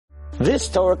This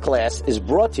Torah class is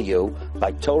brought to you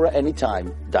by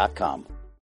TorahAnytime.com.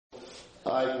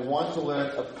 I want to learn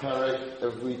a parak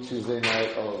every Tuesday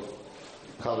night of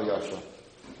Kaviyasha,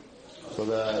 so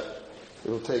that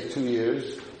it'll take 2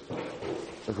 years.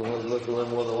 If we want to learn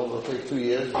more than one, it'll take 2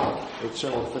 years. But sure,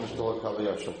 we'll finish the whole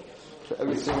Kaviyasha. So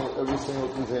every single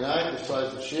Tuesday night,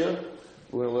 besides the shir,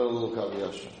 we're going to learn a little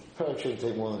Kaviyasha. Parak shouldn't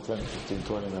take more than 10, 15,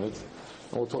 20 minutes.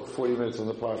 And we'll talk 40 minutes on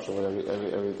the parsha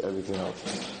with everything else.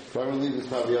 So I'm going to leave this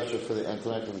Kaviyasha for the end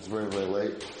tonight because it's very, very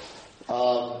late.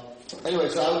 Anyway,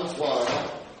 so I was in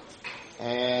Florida,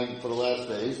 and for the last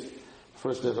days,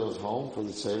 first days I was home for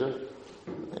the Seder.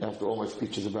 After all my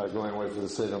speeches about going away for the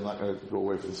Seder, I'm not going to go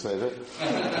away for the Seder.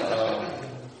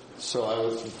 So I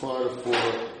was in Florida for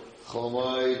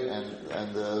Chol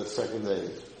and the second day.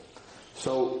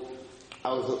 So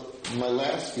my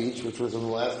last speech, which was on the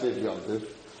last day of Yom Tov,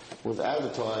 was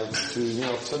advertised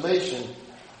to, summation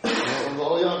of the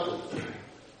whole Yom Tov.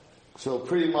 So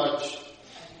pretty much,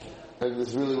 and this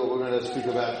is really what we're going to speak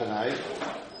about tonight.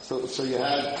 So you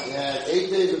had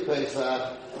 8 days of Pesach,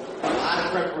 a lot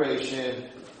of preparation,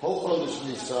 whole Chodesh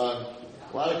Nisan,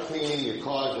 a lot of cleaning, your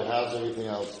cars, your house, everything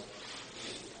else.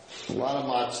 A lot of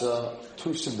matzah, 2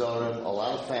 sedarim, a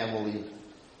lot of family.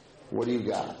 What do you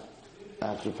got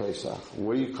after Pesach?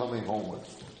 What are you coming home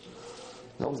with?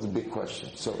 That was the big question.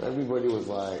 So everybody was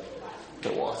like, they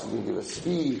were also going to give a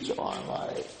speech on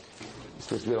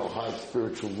supposed to be on a high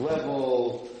spiritual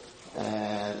level,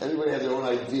 and everybody had their own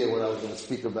idea what I was going to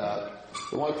speak about.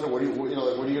 They wanted to know, what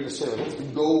are you going to say? Like, what's the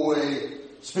go-away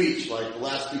speech, like the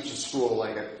last speech in school,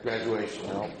 like at graduation,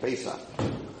 Pesach.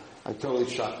 I totally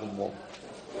shocked them all.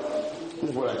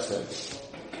 This is what I said.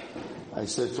 I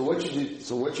said, so what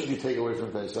should you take away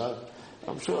from Pesach?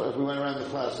 I'm sure if we went around the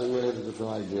class, everybody has a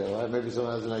different idea, right? Maybe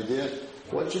someone has an idea.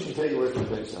 What should you take away from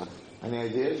Pesach? Any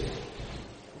ideas?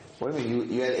 What do you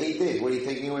mean? You had 8 days. What are you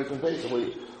taking away from Pesach?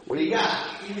 What do you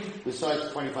got? Besides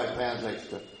 25 pounds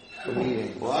extra from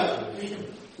eating. What?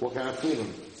 What kind of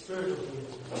freedom? Spiritual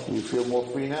freedom. You feel more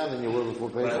free now than you were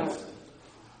before Pesach?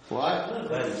 What?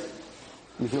 Cleansed.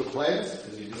 You feel cleansed?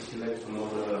 Because you disconnect from all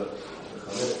the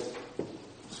chametz.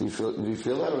 So do you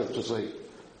feel that, or it's just like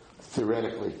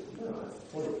theoretically?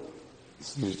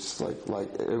 It's just like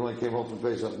everyone came home from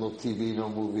Pesach, no TV, no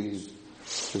movies,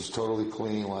 just totally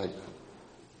clean,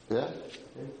 yeah?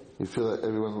 You feel that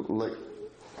everyone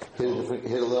hit a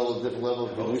different level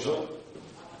of kedusha?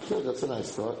 Sure, that's a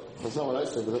nice thought. That's not what I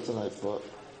said, but that's a nice thought.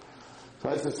 So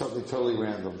I said something totally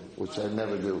random, which I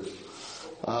never do.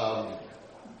 I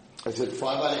said 5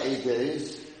 out of 8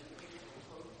 days,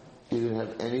 you didn't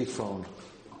have any phone.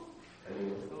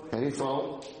 Any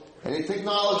phone? Any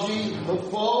technology? No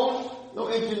phone? No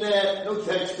internet? No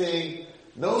texting?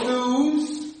 No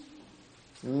news?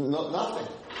 Nothing.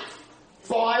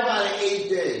 5 out of 8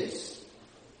 days.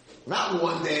 Not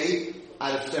 1 day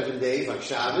out of 7 days like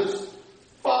Shabbos.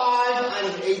 5 out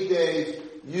of 8 days,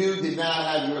 you did not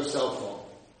have your cell phone.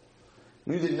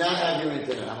 You did not have your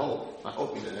internet. I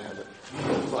hope you didn't have it.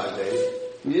 5 days.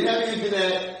 You didn't have your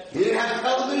internet. You didn't have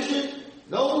television.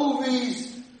 No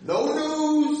movies. No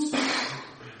news.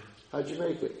 How'd you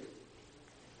make it?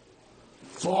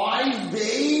 5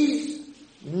 days?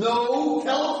 No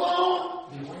telephone?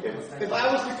 If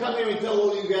I was to come here and tell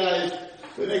all you guys,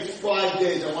 for the next 5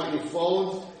 days I want your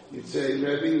phones, you'd say,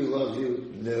 Rebbe, we love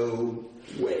you. No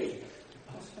way.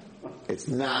 It's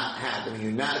not happening.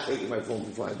 You're not taking my phone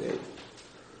for 5 days.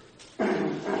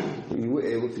 You were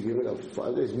able to give it up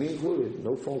for 5 days, me included.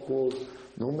 No phone calls,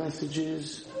 no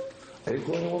messages. I didn't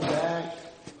call anyone back.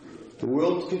 The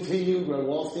world continued. Brother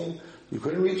Wallstein, you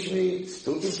couldn't reach me.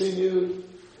 Still continued.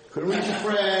 Couldn't reach your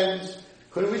friends.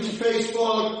 Couldn't reach your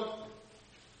Facebook.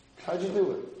 How'd you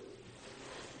do it?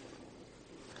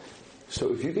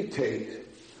 So if you could take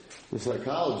the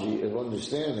psychology of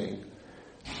understanding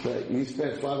that you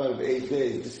spent 5 out of 8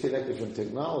 days disconnected from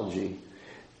technology,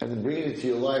 and then bring it into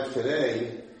your life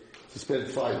today to spend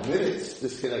 5 minutes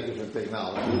disconnected from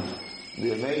technology, it'd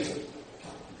be amazing.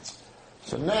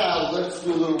 So now, let's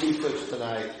do a little research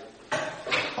tonight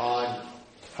on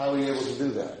how we're able to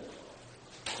do that.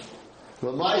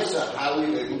 Lamaisa, how are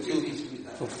we able to,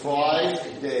 for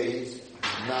 5 days,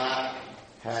 not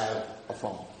have a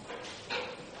phone?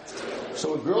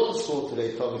 So a girl in school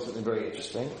today told me something very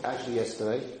interesting. Actually,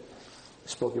 yesterday, I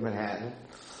spoke in Manhattan,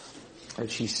 and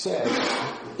she said,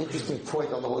 interesting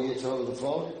point on the whole Yitzhak of the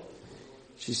phone,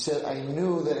 she said, I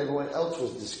knew that everyone else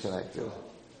was disconnected.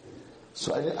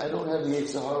 So I don't have the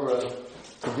Sahara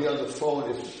to be on the phone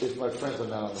if my friends are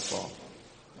not on the phone.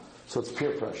 So it's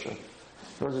peer pressure.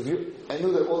 In other words, I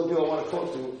knew that all the people I want to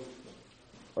talk to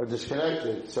are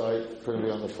disconnected, so I couldn't be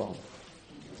on the phone.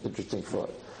 Interesting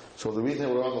thought. So the reason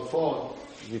we're on the phone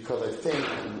is because I think,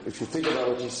 if you think about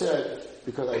what you said,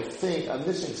 because I think I'm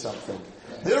missing something.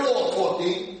 They're all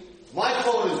talking. My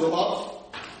phone is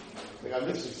off. I think I'm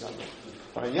missing something.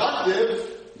 But on Yantiv,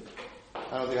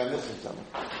 I don't think I'm missing something.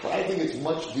 But I think it's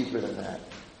much deeper than that.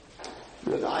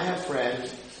 Because I have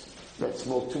friends that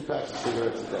smoke 2 packs of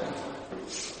cigarettes a day.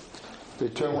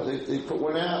 They put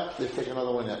one out, they take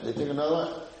another one out. They take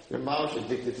another, their mom's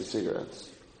addicted to cigarettes.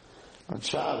 On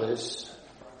Shabbos,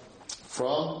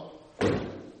 from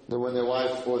when their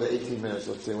wife, or the 18 minutes,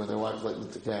 let's say, when their wife lights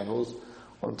the candles,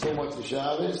 until once to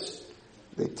Shabbos,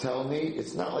 they tell me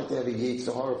it's not like they have a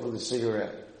Yetzer Hara for the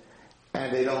cigarette.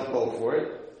 And they don't go for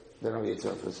it. They don't get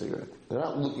for the cigarette. They're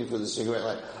not looking for the cigarette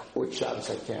like, oh, it's Shabbos,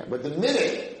 I can't. But the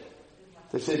minute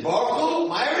they say, Baruch Hu,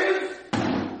 Ma'ariv,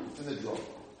 it's in the drawer.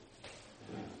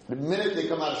 The minute they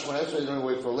come out of Shmoneh Esrei, they don't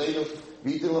wait for later,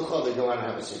 they go out and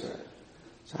have a cigarette.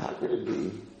 So how could it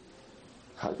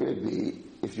be,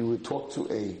 if you would talk to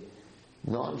a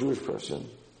non-Jewish person,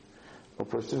 a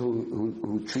person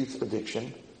who treats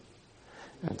addiction,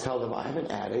 and tell them, I have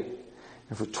an addict,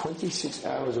 and for 26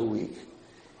 hours a week,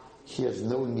 he has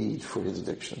no need for his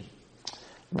addiction.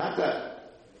 Not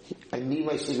that I need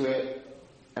my cigarette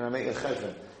and I make a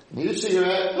cheshbon. Need a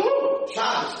cigarette? Woo!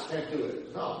 Shabbos, can't do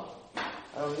it. No,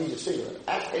 I don't need a cigarette.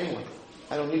 Ask anyone.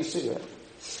 I don't need a cigarette.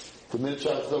 The minute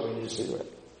Shabbos is over, you need a cigarette.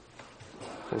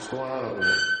 What's going on over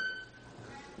there?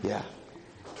 Yeah.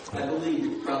 I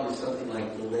believe probably something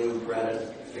like delayed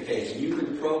gratification. You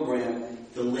could program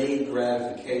delayed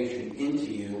gratification into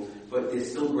you, but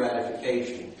there's still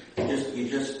gratification.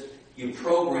 You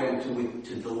program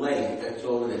to delay it. That's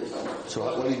all it is. So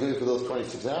what are you doing for those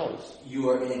 26 hours? You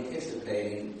are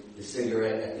anticipating the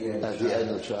cigarette at the end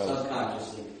of the Shabbos.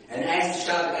 Subconsciously. And as the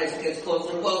Shabbos, as it gets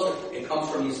closer and closer, it comes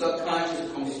from your subconscious,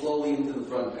 it comes slowly into the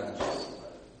front conscious.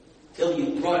 Till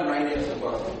you run right into the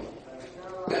barbecue.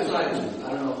 That's what I do. I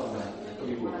don't know if I'm right. I could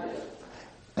be wrong.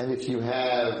 And if you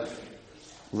have,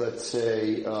 let's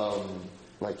say,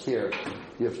 like here,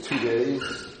 you have 2 days.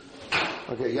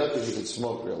 Okay, Yaakov, you can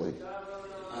smoke really.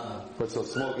 But so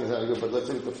smoking is not good. But let's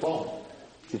say with the phone.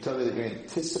 If you tell me that you're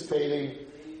anticipating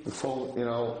the phone,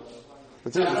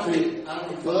 let's say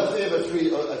let's say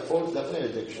you have a phone's definitely an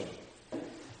addiction.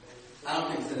 I don't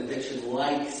think it's an addiction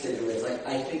like cigarettes. Like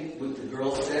I think what the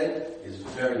girl said is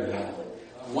very valid.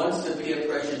 Once the peer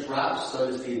pressure drops, so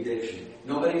does the addiction.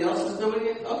 Nobody else is doing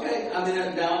it? Okay, now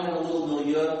I'm in a little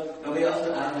milieu. Nobody else,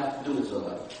 I don't have to do it so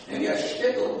much. Maybe I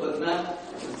shtickle, but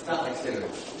it's not like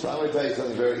cigarettes. So I'm going to tell you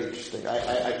something very interesting.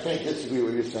 I can't disagree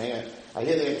with what you're saying. I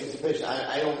hear the anticipation.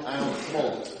 I don't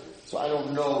smoke. So I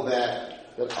don't know that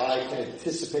I can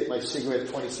anticipate my cigarette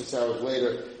 26 hours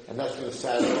later, and that's going to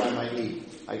satisfy my need.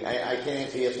 I can't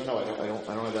answer yes or no. I don't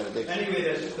have that addiction. Anyway,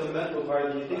 that's just the mental part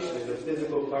of the addiction. There's a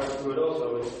physical part to it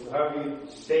also. It's however you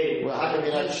stay. Well, how come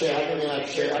you're not shaking?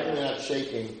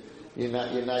 You're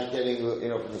not getting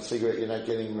from the cigarette. You're not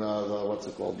getting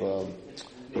the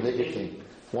nicotine.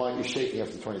 Why aren't you shaking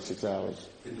after 26 hours?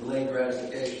 The delayed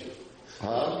gratification.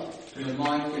 Huh? Your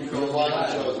mind controls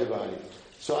your body.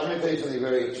 So I'm going to tell you something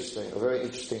very interesting. A very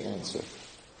interesting answer.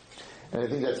 And I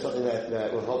think that's something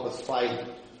that will help us fight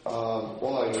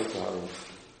all our youth problems.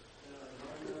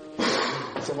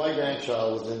 So my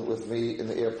grandchild was with me in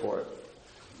the airport,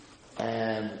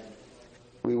 and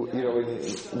we was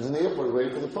in the airport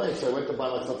waiting for the plane. So I went to buy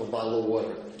myself a bottle of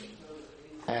water,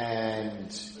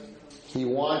 and he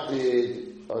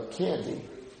wanted a candy,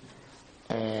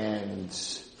 and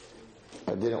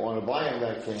I didn't want to buy him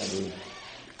that candy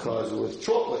because it was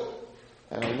chocolate,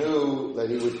 and I knew that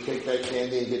he would take that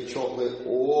candy and get chocolate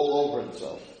all over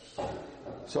himself.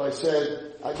 So I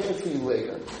said, I'll get it for you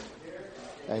later.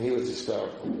 And he was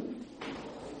hysterical.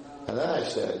 And then I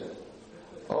said,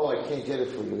 oh, I can't get it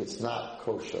for you. It's not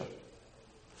kosher.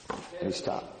 And he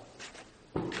stopped.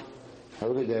 Have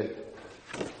a good day.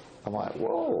 I'm like,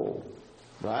 whoa.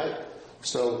 Right?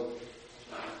 So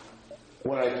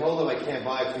when I told him I can't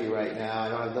buy it for you right now, I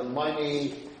don't have the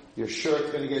money, your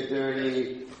shirt's going to get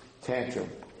dirty, tantrum.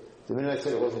 The minute I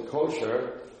said it wasn't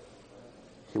kosher,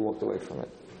 he walked away from it.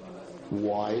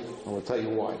 Why? I will tell you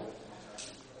why.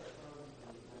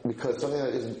 Because something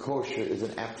that isn't kosher is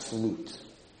an absolute.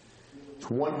 It's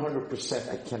 100%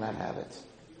 I cannot have it.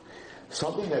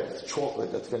 Something that's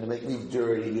chocolate that's going to make me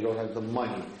dirty, you don't have the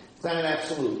money. It's not an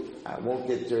absolute. I won't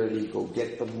get dirty, go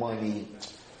get the money.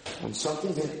 When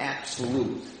something's an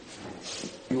absolute,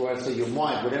 you want to say your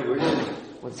mind, whatever it is,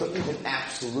 when something's an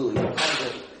absolute,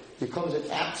 it becomes an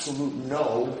absolute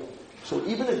no. So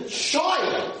even a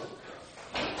child,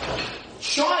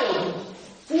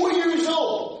 4 years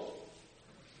old,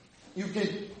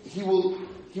 he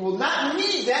will not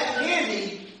need that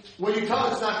candy when you tell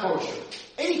them it's not kosher,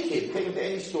 any kid, take them to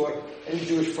any store, any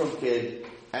Jewish frum kid,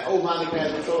 and mommy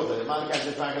can't do so. Mommy can't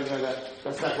do that.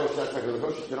 That's not kosher. That's not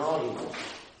kosher. They don't argue for it.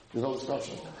 There's no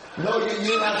discussion. No, you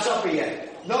didn't have supper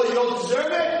yet. No, you don't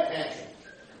deserve it.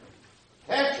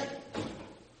 Tantrum.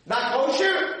 Not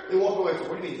kosher? They walk away from it.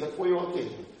 What do you mean? He's a 4-year-old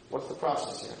kid. What's the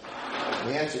process here? And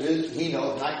the answer is, he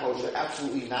knows, not kosher,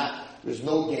 absolutely not. There's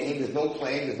no game, there's no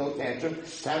playing, there's no tantrum.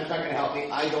 Sam's not going to help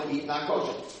me. I don't eat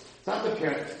non-kosher. It's not the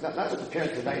parent, not that the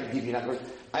parent tonight give you non-kosher.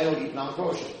 I don't eat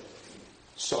non-kosher.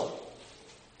 So,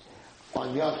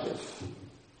 on Yom Tov,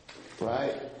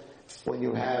 right, when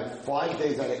you have 5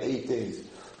 days out of 8 days,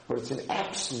 but it's an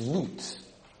absolute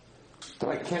that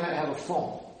I cannot have a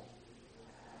phone,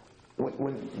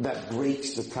 when that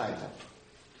breaks the time.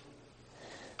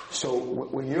 So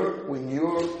when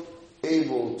you're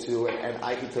able to, and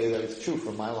I can tell you that it's true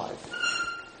from my life,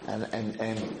 and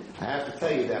I have to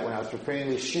tell you that when I was preparing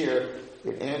this year,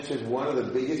 it answered one of the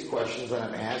biggest questions that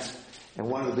I'm asked, and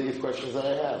one of the biggest questions that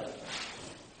I have.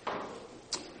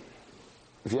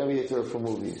 If you ever get there for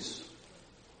movies,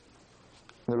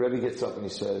 the Rebbe gets up and he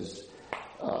says,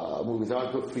 movies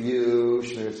aren't good for you,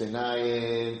 Shmir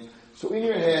Tzeinayim. So in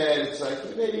your head, it's like,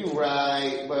 you may be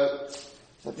right, but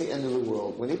it's not the end of the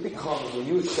world. When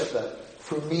you accept that,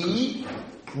 for me,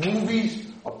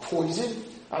 movies are poison.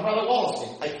 I'm not a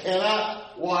Wallenstein. I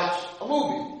cannot watch a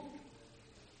movie.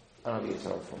 I don't get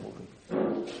tired for a movie.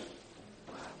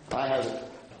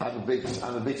 I'm a big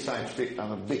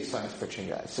science fiction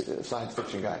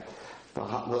guy. The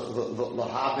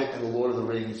Hobbit and the Lord of the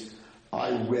Rings,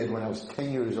 I read when I was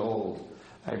 10 years old.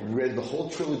 I read the whole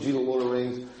trilogy of the Lord of the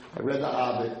Rings. I read the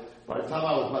Hobbit. By the time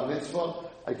I was bar mitzvah,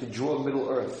 I could draw Middle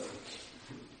Earth.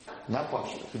 Not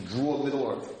partial. I could draw Middle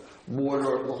Earth.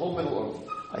 Mordor, the whole Middle Earth.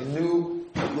 I knew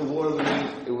the Lord of the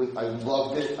Rings. I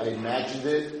loved it. I imagined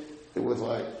it. It was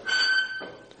like...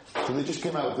 So they just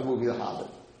came out with the movie The Hobbit.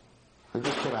 They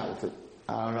just came out with it.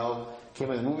 I don't know.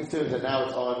 Came in the movie theaters and now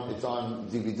it's on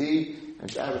DVD and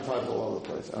it's advertised all over the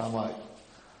place. And I'm like,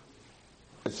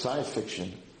 it's science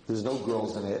fiction. There's no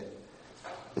girls in it.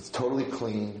 It's totally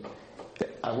clean.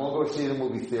 I won't go see it in the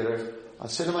movie theater. I'll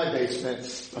sit in my basement.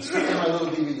 I'll stick in my little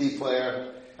DVD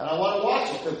player, and I want to watch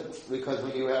it because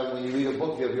when you read a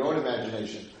book, you have your own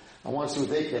imagination. I want to see what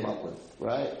they came up with,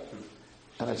 right?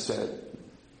 And I said,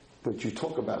 but you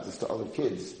talk about this to other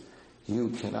kids. You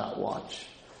cannot watch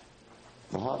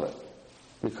The Hobbit.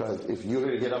 Because if you're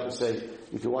going to get up and say,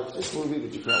 you can watch this movie,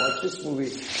 but you can't watch this movie,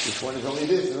 this one is only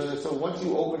this. And so once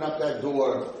you open up that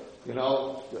door,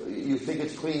 you think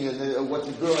it's clean, and then what's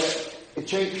the girl? It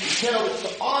changes. So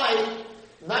I'm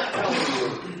not telling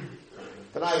you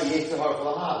that I have the Yetzer Hara for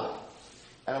The Hobbit.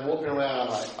 And I'm walking around, I'm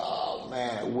like, oh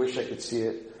man, I wish I could see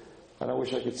it. And I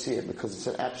wish I could see it because it's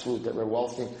an absolute that Red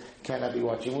Wallstein cannot be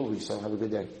watching movies, so have a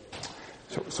good day.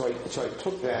 So I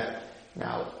took that.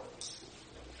 Now,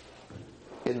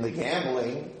 in the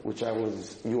gambling, which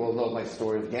you all know my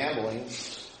story of gambling,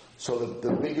 so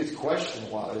the biggest question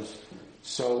was,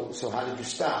 so how did you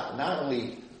stop? Not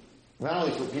only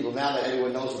for people, now that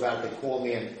everyone knows about it, they call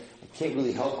me and I can't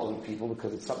really help other people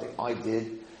because it's something I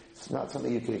did. It's not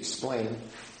something you can explain.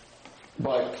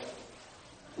 But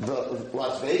the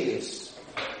Las Vegas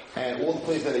and all the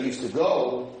places that I used to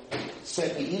go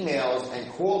sent me emails and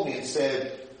called me and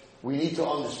said, we need to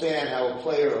understand how a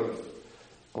player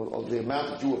of the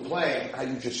amount that you were playing, how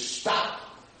you just stopped.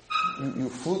 You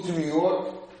flew to New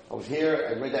York, I was here,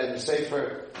 I read that in the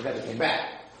Sefer, and then I came back.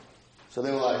 So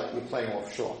they were like, you're playing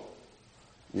offshore.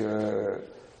 You're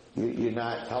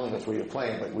not telling us where you're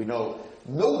playing, but we know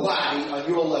nobody on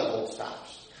your level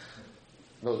stops.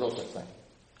 No such thing.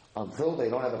 Until they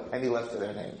don't have a penny left to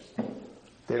their names.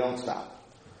 They don't stop.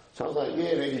 So I was like,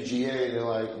 yeah, maybe GA, and they're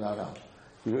like, no.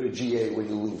 You go to GA when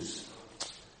you lose.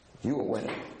 You are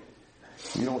winning.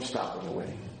 You don't stop when you're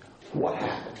winning. What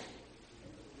happened?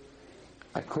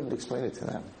 I couldn't explain it to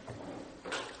them.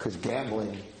 Because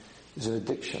gambling is an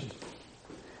addiction.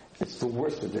 It's the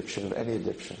worst addiction of any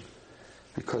addiction.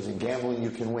 Because in gambling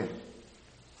you can win.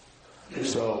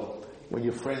 So when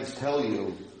your friends tell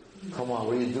you, come on,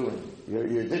 what are you doing?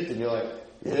 You're addicted. You're like,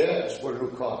 yeah, just bought a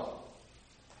new car.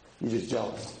 You're just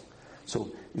jealous.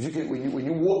 So if you can, when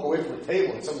you walk away from a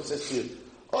table and someone says to you,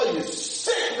 oh, you're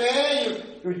sick, man.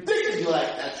 You're addicted. You're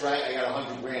like, that's right. I got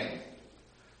 $100,000.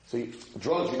 So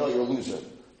drugs, you're a loser.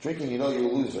 Drinking, you're a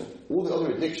loser. All the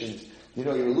other addictions, you're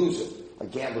a loser. A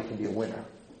gambler can be a winner.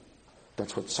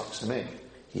 That's what sucks him in.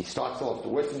 He starts off, the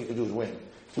worst thing you can do is win.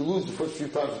 If you lose the first few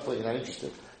times you play, you're not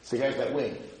interested. It's the guys that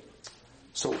win.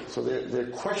 So their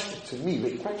question to me,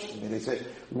 they questioned me. They said,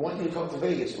 we want you to come to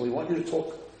Vegas and we want you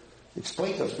to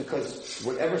explain to us, because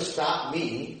whatever stopped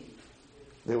me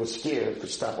they were scared it could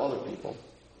stop other people.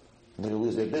 And they'll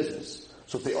lose their business.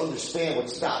 So if they understand what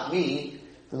stopped me,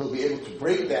 then they'll be able to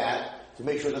break that to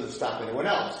make sure it doesn't stop anyone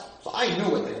else. So I knew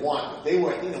what they wanted. They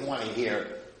didn't want to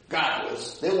hear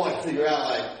godless. They wanted to figure out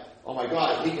like, oh my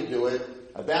God, if he could do it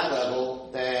at that level,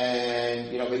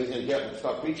 then, maybe he's going to get up and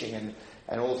start preaching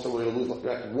and also we're going to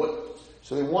lose what.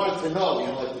 So they wanted to know,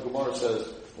 like the Gemara says,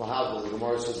 the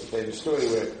Gemara says the famous story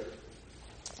where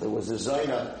there was a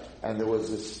Zaina and there was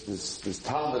this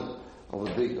Talmud of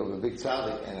a big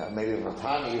tzaddik and maybe a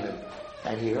Ratani even,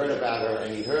 and he heard about her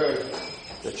and he heard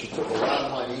that she took a lot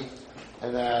of money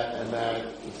and that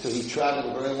so he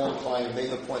traveled a very long time and made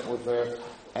an appointment with her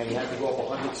and he had to go up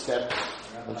 100 steps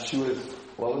and she was,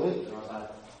 what was it?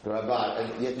 The Rabbah.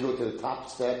 And he had to go to the top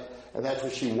step and that's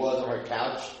where she was on her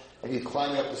couch and he's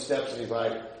climbing up the steps and he's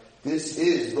like, this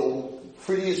is the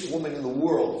prettiest woman in the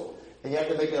world. And you have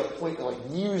to make an appointment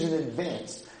like years in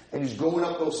advance. And he's going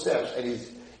up those steps and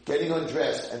he's getting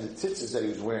undressed and the tzitzis that he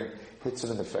was wearing hits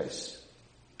him in the face.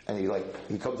 And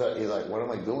he comes out, he's like, what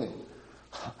am I doing?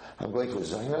 I'm going to a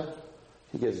Zaina.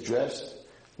 He gets dressed,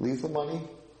 leaves the money,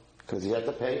 because he had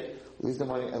to pay, leaves the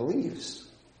money and leaves.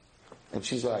 And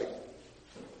she's like,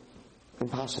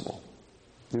 impossible.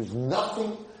 There's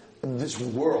nothing in this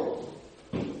world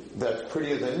that's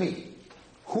prettier than me.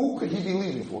 Who could he be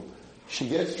leaving for? She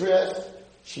gets dressed,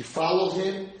 she follows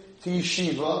him to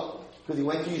yeshiva, because he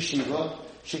went to yeshiva.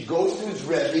 She goes to his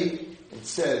Rebbe and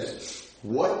says,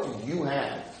 what do you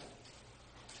have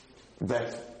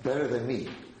that's better than me?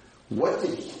 What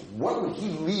would he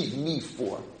leave me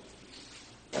for?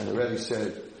 And the Rebbe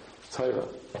said, Torah.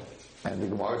 And the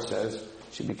Gemara says,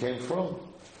 she became frum.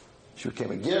 She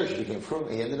became a ger, she became frum.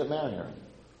 He ended up marrying her.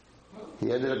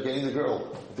 He ended up getting the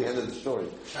girl at the end of the story.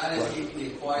 He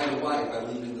acquired a wife by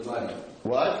leaving the money.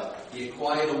 What? He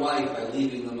acquired a wife by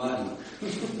leaving the money.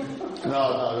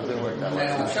 No, it didn't work that way.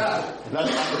 That's a shot. Not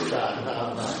a shot.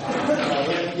 No,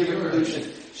 he had to give her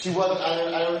Kedushin. She wasn't,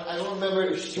 I don't remember,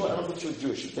 I don't think she was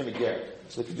Jewish. She became a ger.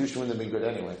 So the Kedushin wouldn't have been good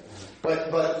anyway.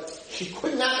 But she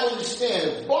could not understand.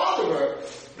 It bothered her.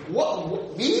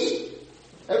 What, me?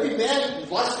 Every man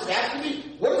lusted after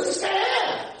me? What does this guy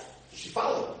have? She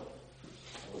followed him.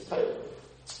 It was tight.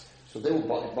 So they were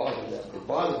bothered them. It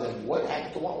bothered them. What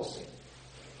happened to Wallenstein?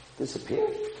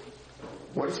 Disappeared?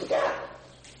 What does he got?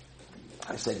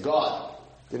 I said, God.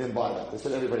 They didn't buy that. They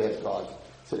said, everybody has God. I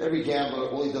said, every gambler,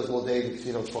 all he does all day in the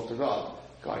casino is talk to God.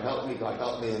 God help me, God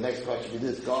help me. The next question is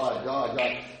this, God.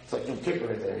 It's like Jim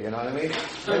Kippur in there, you know what I mean?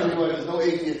 Everybody, there's no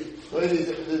atheist.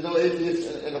 There's no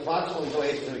atheist in the foxhole, there's no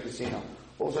atheist in the casino.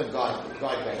 All of a sudden, God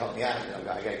can help me out, God,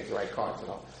 I gotta get the right cards,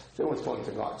 So everyone's talking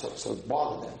to God, so it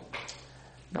bothered them.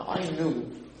 Now I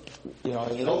knew,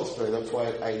 and you know the story, that's why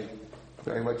I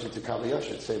very much into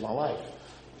Kaviyasha, it saved my life.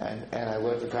 And I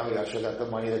learned from Kaviyasha that the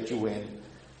money that you win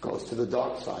goes to the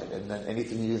dark side, and then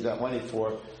anything you use that money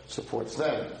for supports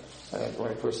them. And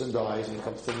when a person dies and he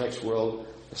comes to the next world,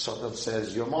 the Sultan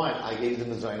says, you're mine. I gave them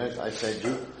the Zionist, I fed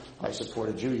you, I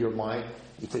supported you, you're mine.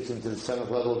 He takes him to the 7th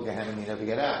level of Gehenna, you never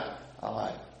get out.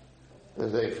 Alright. They're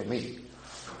there for me.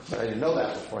 But I didn't know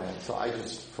that beforehand. So I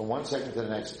just, from one second to the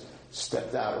next,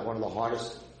 stepped out of one of the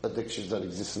hardest addictions that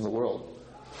exists in the world.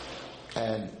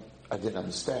 And I didn't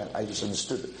understand. I just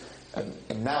understood it.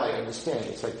 And now I understand.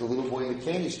 It's like the little boy in the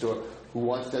candy store who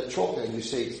wants that chocolate and you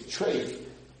say it's trade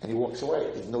and he walks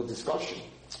away. There's no discussion.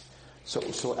 So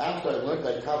after I learned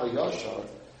that Kava Yashar,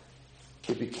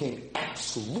 it became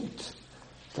absolute.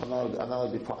 I'm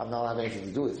not having anything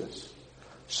to do with this.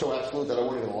 So absolute that I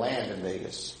wouldn't even land in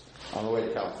Vegas on the way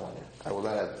to California. I will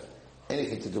not have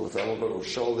anything to do with it. I won't go to a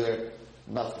show there,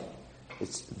 nothing.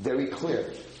 It's very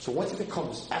clear. So once it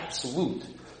becomes absolute,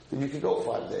 then you can go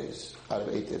 5 days out of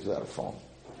 8 days without a phone.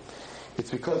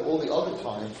 It's because all the other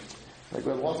times, like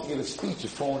when I want to give a speech, a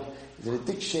phone is an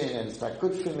addiction and it's not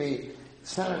good for me.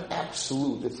 It's not an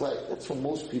absolute. It's like, that's for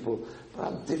most people, but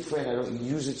I'm different. I don't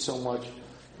use it so much.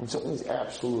 When something's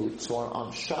absolute, so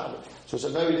I'm Shabbat. So it's a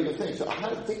very different thing. So I'm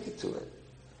not addicted to it.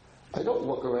 I don't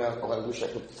look around, I wish I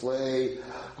could play.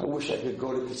 I wish I could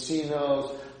go to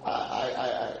casinos.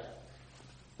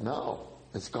 No,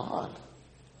 it's gone.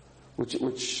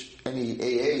 Which any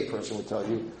AA person would tell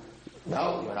you,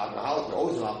 no, you're an alcoholic, you're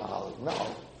always an alcoholic.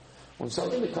 No. When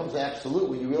something becomes absolute,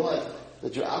 when you realize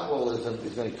that your alcoholism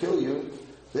is going to kill you,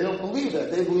 they don't believe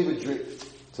that. They believe a drink.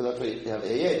 So that's why you have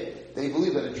AA. They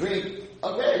believe that a drink,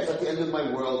 okay, it's at the end of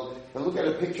my world. I look at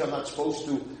a picture I'm not supposed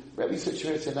to. Rabbi said,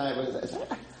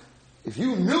 if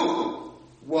you knew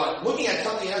what looking at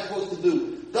something you're not supposed to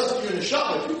do doesn't mean in a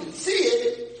shop, if you could see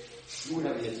it, you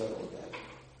wouldn't have the answer to look at it.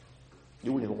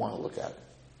 You wouldn't even want to look at it.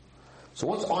 So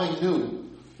once I knew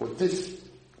what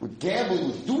gambling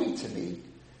was doing to me,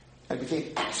 and it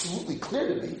became absolutely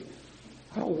clear to me,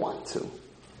 I don't want to.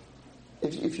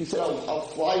 If you said, I'll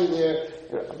fly you there,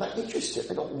 I'm not interested.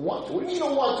 I don't want to. What do you mean you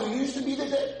don't want to? You used to be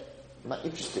there. I'm not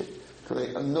interested.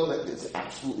 Because I know that it's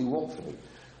absolutely wrong for me.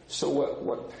 So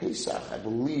what Pesach, I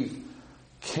believe,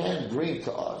 can bring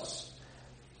to us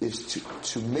is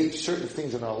to make certain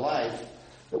things in our life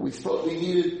that we thought we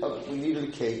needed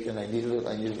a cake, and I needed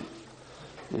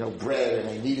bread, and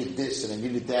I needed this, and I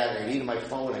needed that, and I needed my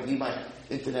phone, I need my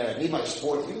internet, I need my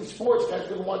sports. Even sports, guys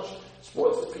couldn't watch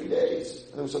sports for 3 days.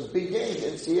 And there was some big games,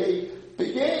 NCAA,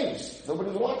 big games.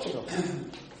 Nobody was watching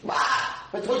them.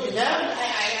 I told you now,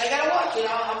 I gotta watch it.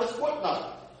 I'm a sport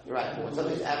nut. You're right. When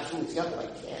something's absolutely something, I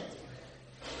can't.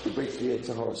 It breaks the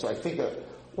Yetzer Hara. So I think that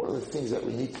one of the things that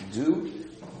we need to do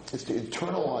is to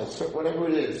internalize whatever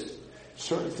it is,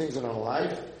 certain things in our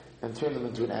life, and turn them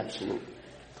into an absolute.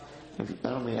 I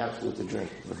don't mean absolute to drink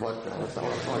the vodka. That's not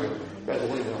what I'm talking about.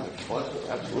 What do you like?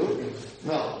 Vodka? Absolute?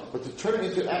 No, but to turn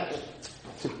it into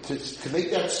to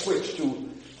make that switch to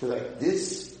like,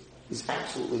 this is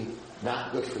absolutely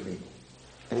not good for me.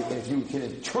 And if you can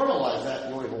internalize that,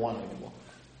 you won't even want it anymore.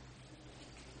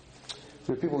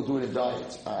 There are people who do it in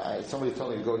diets. Somebody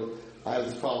told me I have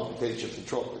this problem with potato chips and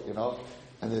chocolate,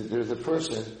 and there's a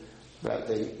person that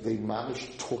they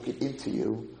mamish talk it into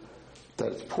you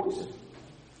that it's poison.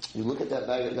 You look at that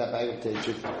bag of potato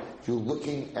chips, you're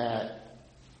looking at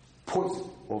poison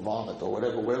or vomit or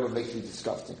whatever makes you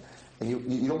disgusting. And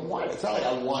you don't want it. It's not like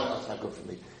I want it, it's not good for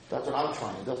me. That's what I'm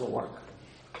trying. It doesn't work.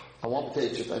 I want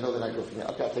potato chips. I know they're not good for me.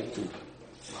 Okay, I'll take 2.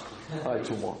 All right,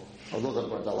 2 more. Those are the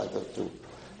ones I like, those 2.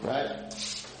 Right?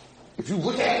 If you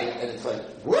look at it and it's like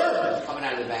worms coming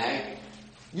out of the bag,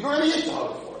 you don't really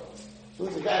hard for it. So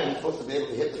there's a guy who's supposed to be able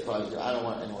to hypnotize you. I don't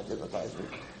want anyone to hypnotize me.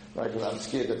 Right? Because I'm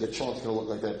scared that the children's going to look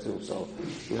like that too. So,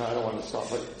 I don't want to stop.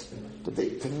 But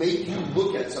to make you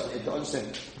look at something and to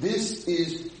understand, this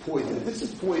is poison. If this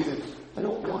is poison, I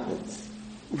don't want it.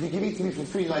 If you give it to me for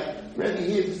free, like, Rebbe,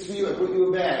 here, this is for you, I brought you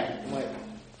a bag. I'm like,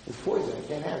 it's poison, I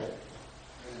can't have it.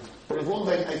 But as long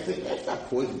as I think, that's not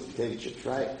poison, it's potato chips,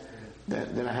 right?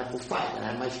 Then I have to fight, and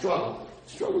I have my struggle.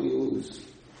 Struggle, you lose.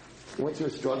 Once you're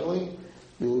struggling,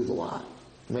 you lose a lot.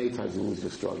 Many times you lose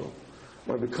your struggle.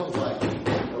 When it becomes like,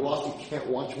 I lost, you can't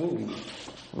watch movies.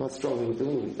 I'm not struggling with the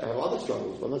movies. I have other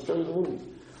struggles, but I'm not struggling with the movies.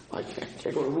 I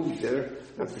can't go to a movie theater,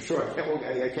 that's for sure.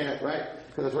 I can't, right?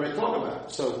 Because that's what I talk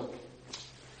about. So,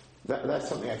 that's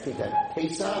something I think that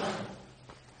Pesach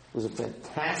was a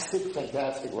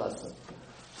fantastic lesson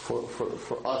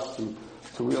for us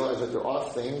to realize that there are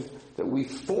things that we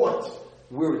thought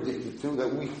we're addicted to,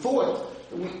 that we thought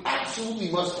that we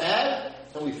absolutely must have,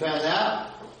 and we found out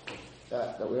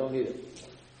that we don't need it.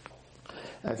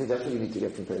 And I think that's what you need to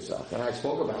get from Pesach. And I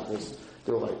spoke about this.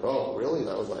 They were like, oh, really?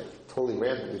 That was like totally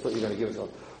random. They thought you were going to give us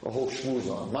a whole schmooze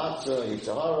on matzah,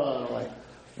 Yetzer Hara, and I'm like,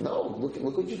 no, look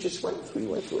what you just went through. You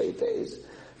went through 8 days.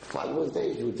 5 of those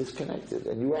days you were disconnected,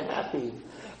 and you were happy,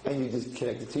 and you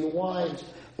disconnected to your wives,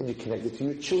 and you connected to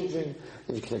your children,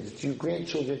 and you connected to your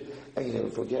grandchildren, and you never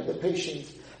thought you had the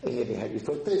patience, and you never had you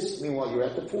thought this. Meanwhile, you're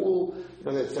at the pool,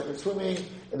 they had separate swimming,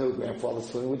 and there was grandfather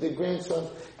swimming with their grandson.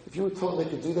 If you were told they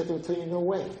could do that, they would tell you, no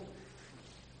way.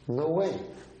 No way.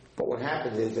 But what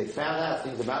happened is they found out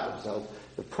things about themselves.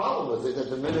 The problem was that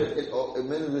the minute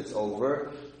it's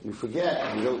over, you forget,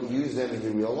 and you don't use them in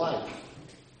your real life.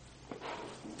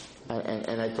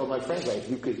 And I told my friends, like, if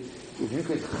you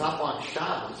could hop on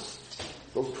Shabbos,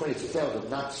 those 26 hours of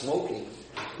not smoking,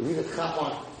 if you could hop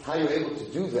on how you're able to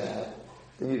do that,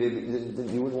 then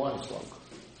you wouldn't want to smoke.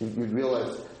 You'd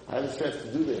realize, I have the strength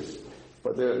to do this.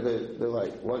 But they're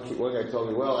like, one guy told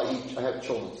me, well, I have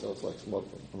children, so it's like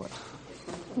smoking. I'm like,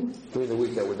 during the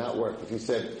week that would not work. If you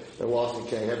said, well,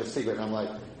 can I have a cigarette? And I'm like,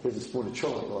 here's a spoon of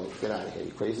children. They're like, get out of here,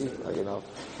 you crazy?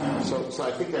 So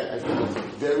I think it's a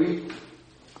very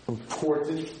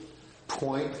important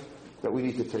point that we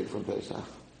need to take from Pesach.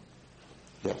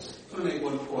 Yes. I want to make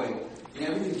one point.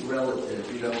 Everything's relative.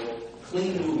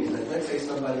 Clean movies. Like, let's say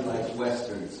somebody likes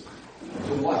westerns.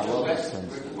 To watch a western,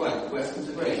 right? Westerns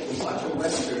are great. To watch a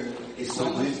western is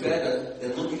so much better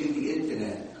than looking at the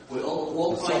internet. With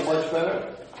all it's kinds so much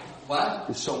better. What?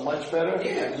 It's so much better.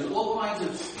 Yeah, there's all kinds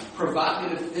of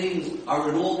provocative things are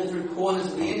in all different corners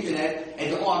of the internet.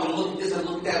 And I'm going to look at this and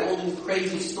look at that. All these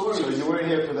crazy stories. So you weren't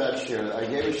here for that share. I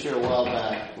gave a share a while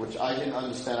back, which I didn't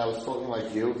understand. I was talking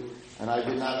like you, and I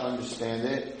did not understand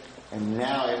it. And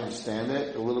now I understand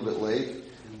it. A little bit late.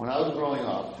 When I was growing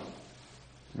up,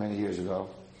 many years ago,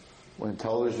 when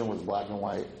television was black and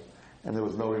white, and there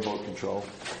was no remote control,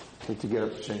 you had to get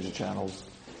up to change the channels.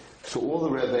 So all the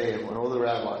Rebbeim and all the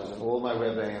rabbis and all my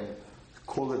Rebbeim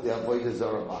called it the Avodah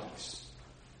Zarah box.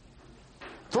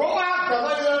 Throw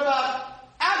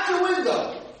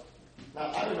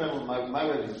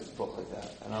this book like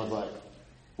that. And I was like,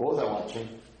 what was I watching?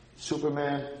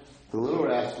 Superman, The Little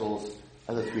Rascals,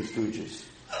 and The Three Stooges.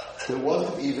 There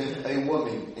wasn't even a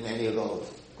woman in any of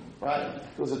those, right?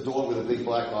 There was a dog with a big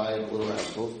black eye in Little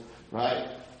Rascals, right?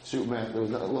 Superman, there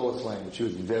was Lois Lane, but she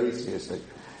was very sadistic.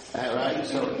 Right?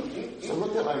 So I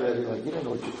looked at my ready like, you don't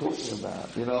know what you're talking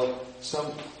about.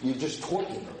 You're just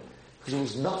talking. Because there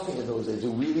was nothing in those days. It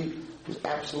really was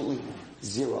absolutely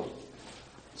zero.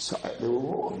 So they were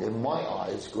wrong. In my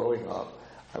eyes, growing up,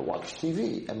 I watched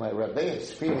TV, and my rebbeim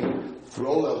screaming,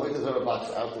 throw that Windows Ever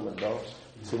box out the window.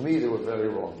 To me, they were very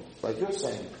wrong. Like you're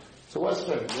saying. So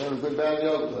Western, good, bad,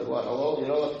 yoga. Like what?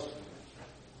 Hello?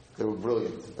 They were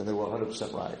brilliant, and they were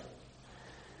 100% right.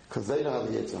 Because they know how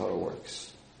the Yetzer Hara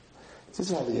works.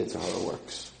 This is how the Yetzer Hara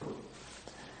works.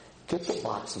 Get the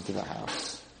box into the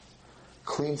house.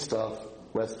 Clean stuff,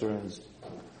 Westerns,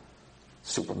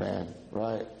 Superman,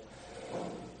 right?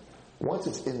 Once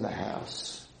it's in the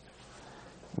house,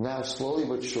 now slowly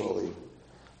but surely,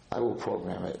 I will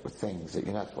program it with things that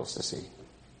you're not supposed to see.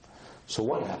 So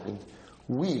what happened?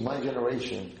 My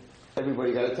generation,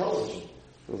 everybody got a television.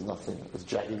 There was nothing. It was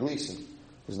Jackie Gleason. There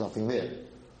was nothing there.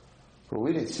 But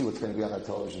we didn't see what's going to be on that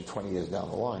television 20 years down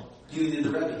the line. You did the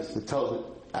Rebbe's. The television,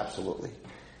 absolutely.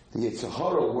 The Yetzer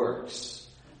Hara works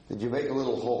that you make a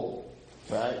little hole,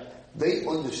 right? They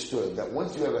understood that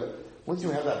once you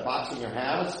have that box in your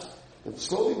house, that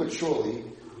slowly but surely,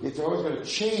 the Yetzer Hara is going to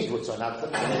change what's on. Not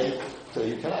today, so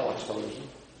you cannot watch television.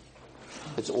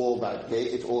 It's all about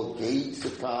it's all gay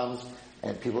sitcoms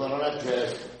and people that are not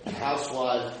dressed and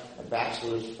housewives and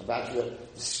bachelors,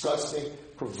 disgusting,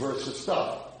 perverse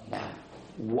stuff. Now,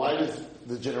 why does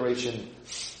my generation,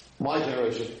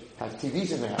 have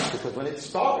TVs in their house? Because when it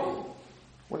started,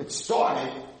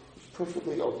 it's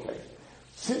perfectly okay.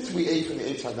 Since we ate from the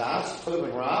Eitz Hadas, Tov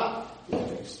and Ra,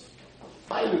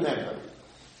 I remember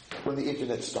when the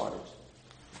internet started.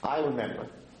 I remember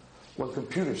when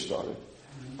computers started.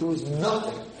 There was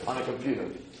nothing on a computer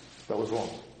that was wrong.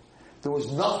 There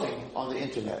was nothing on the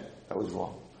internet that was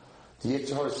wrong. The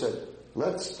Yetzer Hara said,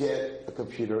 let's get a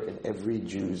computer in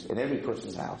every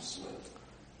person's house.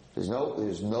 There's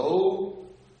no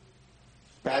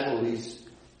bad movies.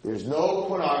 There's no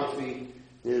pornography.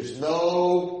 There's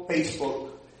no Facebook.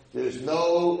 There's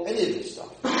no any of this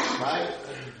stuff. Right?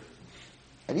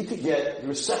 I need to get the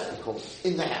receptacles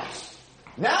in the house.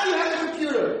 Now you have a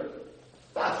computer.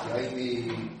 That's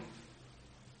TV,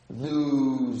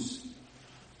 news,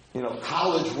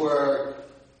 college work.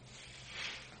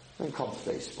 Then comes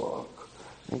Facebook.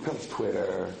 Then comes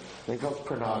Twitter. Then comes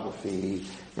pornography.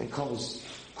 Then comes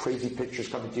crazy pictures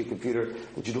coming to your computer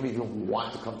that you don't even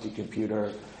want to come to your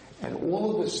computer. And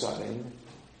all of a sudden,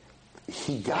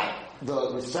 he got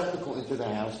the receptacle into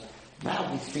the house. Now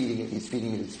he's feeding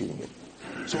it.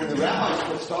 So when the rabbis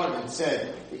first started and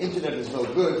said, the internet is no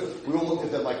good, we all looked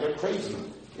at them like they're crazy.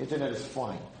 The internet is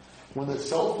fine. When the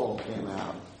cell phone came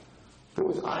out,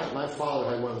 my father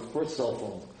had one of the first cell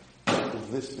phones. It was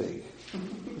this big.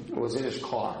 It was in his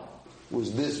car. It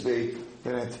was this big.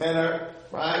 An antenna,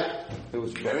 right? It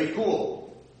was very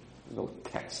cool. No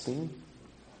texting.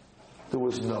 There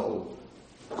was no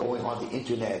going on the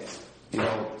internet,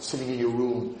 sitting in your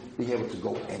room, being able to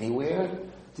go anywhere.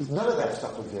 There's none of that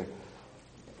stuff was there.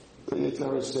 The Yetzer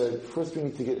Hara said, first we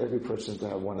need to get every person to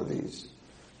have one of these.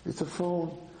 It's a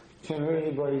phone. Can't hurt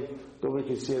anybody. Nobody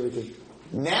can see everything.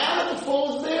 Now that the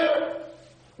phone's there,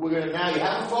 now you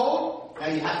have a phone. Now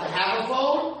you have to have a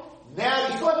phone. Now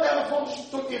you still have to have a phone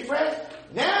to talk to your friends.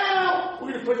 Now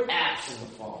we're going to put apps in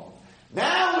the phone.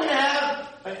 Now we're going to have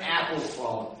an Apple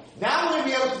phone. Now we're going to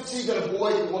be able to see that a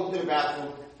boy can walk to the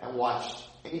bathroom and watch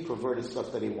any perverted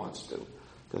stuff that he wants to.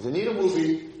 Does he need a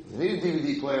movie? Does he need a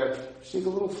DVD player? Just need a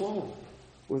little phone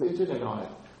with internet on it,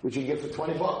 which you can get for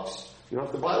 $20. You don't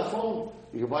have to buy a phone.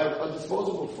 You can buy a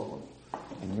disposable phone.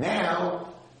 And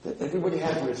now that everybody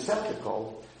has a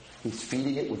receptacle, he's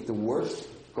feeding it with the worst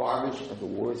garbage and the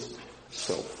worst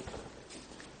filth.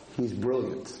 He's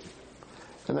brilliant.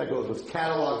 And that goes with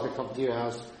catalogs that come to your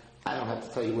house. I don't have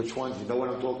to tell you which ones. You know what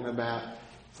I'm talking about.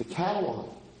 It's a catalog.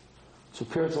 So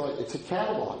parents are like, it's a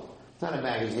catalog. It's not a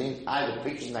magazine. The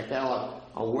pictures in that catalog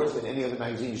are worse than any other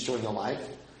magazine you saw in your life.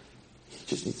 He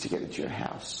just needs to get into your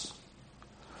house.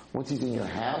 Once he's in your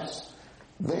house,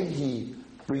 then he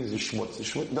brings the schmutz. The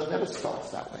schmutz never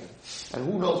starts that way. And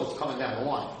who knows what's coming down the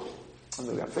line. And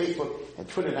we got Facebook and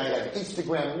Twitter, now you have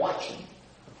Instagram. Watch him.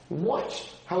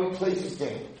 Watch how he plays his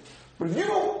game. But if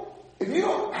you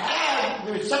don't have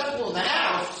the receptacle in the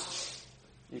house,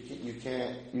 you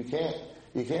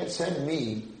can't send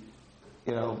me,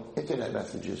 internet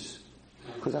messages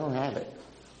because I don't have it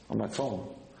on my phone.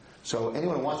 So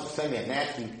anyone who wants to send me a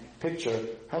nasty picture,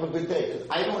 have a good day. Because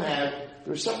I don't have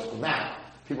the receptacle. Now,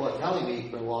 people are telling me,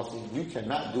 Ben Lawson, you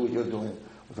cannot do what you're doing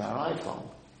without an iPhone.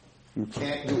 You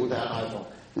can't do it without an iPhone.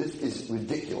 This is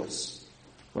ridiculous.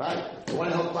 Right? You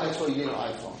want to help clients, so you need an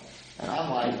iPhone. And I'm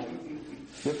like,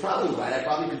 you're probably right. I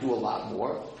probably could do a lot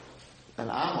more.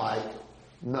 And I'm like,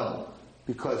 no.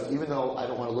 Because even though I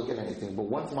don't want to look at anything, but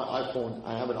once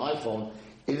I have an iPhone,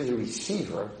 it is a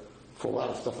receiver for a lot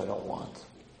of stuff I don't want.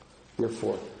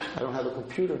 Therefore, I don't have a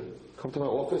computer. Come to my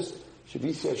office,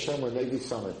 Shavisi Hashem or Negi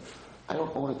Summit. I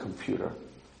don't own a computer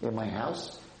in my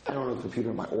house. I don't own a computer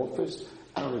in my office.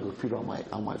 I don't own a computer on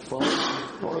my phone.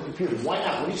 I don't own a computer. Why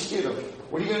not? What are you scared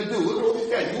of? What are you going to do? Look at all these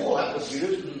guys. You all have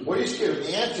computers. What are you scared of?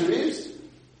 The answer is,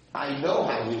 I know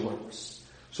how he works.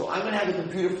 So I'm going to have a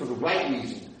computer for the right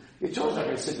reason. It's always not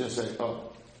going to sit there and say,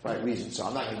 oh, right reason, so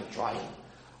I'm not going to try it.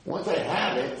 Once I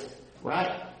have it,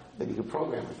 right, then you can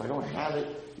program it. If I don't have it,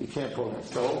 you can't program it.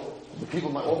 So, the people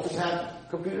in my office have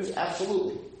computers?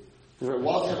 Absolutely. Does Ray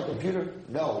Walsh have a computer?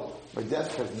 No. My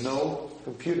desk has no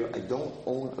computer. I don't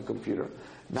own a computer.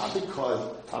 Not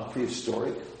because I'm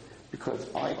prehistoric, because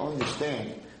I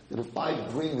understand that if I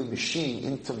bring the machine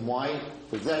into my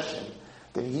possession,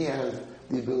 then he has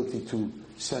the ability to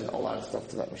send a lot of stuff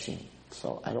to that machine.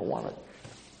 So I don't want it.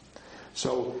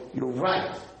 So you're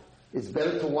right. It's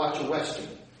better to watch a Western.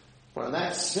 But on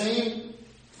that same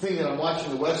thing that I'm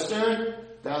watching the Western,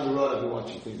 down the road I'll be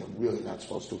watching things I'm really not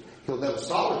supposed to. He'll never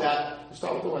start with that. He'll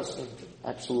start with the Western.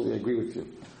 Absolutely, I agree with you.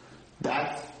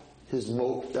 That's his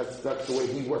that's the way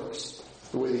he works.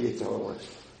 The way the Yitzhak works.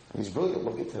 And he's brilliant.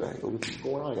 Look at today. Look what's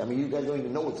going on. I mean, you guys don't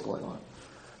even know what's going on.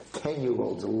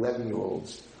 10-year-olds,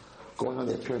 11-year-olds, going on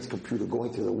their parents' computer,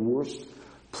 going to the worst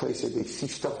places. They see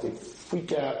stuff, they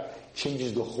freak out,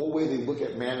 changes the whole way they look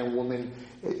at man and woman.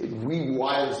 It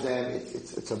rewires them.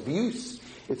 It's abuse.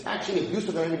 It's actually abuse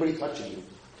without anybody touching you.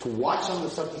 To watch some of the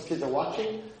stuff these kids are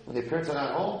watching when their parents are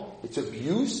not home, it's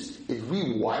abuse. It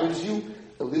rewires you.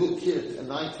 A little kid, a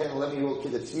 9, 10, 11-year-old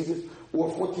kid that sees it, or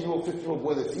a 14-year-old, 15-year-old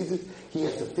boy that sees it, he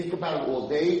has to think about it all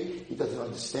day. He doesn't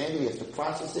understand it. He has to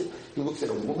process it. He looks at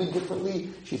a woman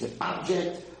differently. She's an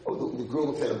object. Or the girl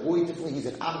looks at a boy differently. He's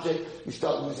an object. You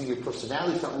start losing your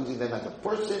personality. You start losing them as a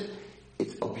person.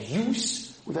 It's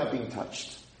abuse without being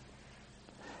touched.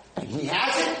 And he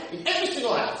has it in every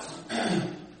single house.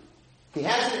 He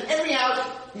has it in every house.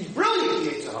 He's brilliant,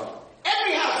 the Yitzhak.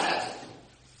 Every house has it.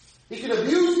 He can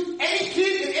abuse any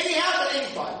kid in any house at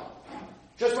any time.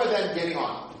 Just by them getting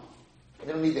on.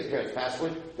 They don't need their parents'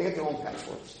 password. They get their own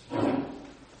passwords.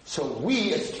 So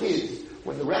we, as kids,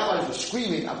 when the rabbis were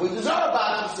screaming, Avodah Zarah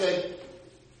box, he said,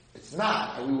 it's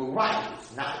not. And we were right.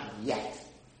 It's not yet.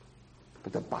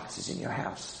 But the box is in your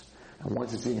house. And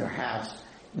once it's in your house,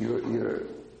 you're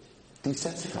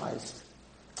desensitized.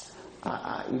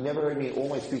 You never heard me in all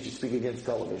my speeches speak against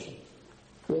television.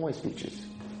 All my speeches.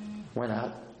 Why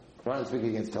not? Why not speak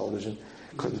against television?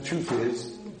 Because the truth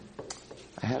is,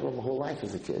 I had one my whole life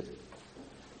as a kid.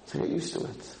 So I got used to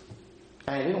it.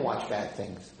 And I didn't watch bad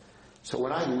things. So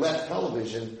when I left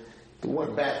television, there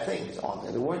weren't bad things on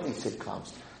there. There weren't these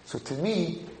sitcoms. So to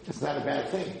me, it's not a bad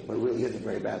thing. But it really is a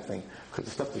very bad thing. Because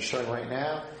the stuff they're showing right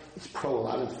now is pro a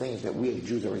lot of things that we as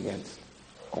Jews are against.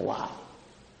 A lot.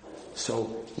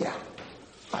 So, yeah,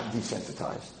 I'm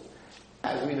desensitized.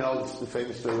 As we know, this is the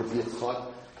famous story of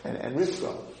Yitzchak and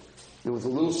Rivka. There was a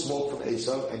little smoke from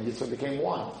Esau, and Yitzchak became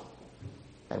blind.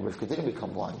 And Rivka didn't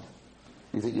become blind.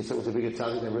 You think Yitzchak was a bigger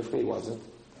tzaddik than Rivka? He wasn't.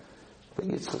 But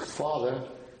Yitzchak's father,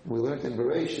 we learned in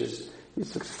Bereshis,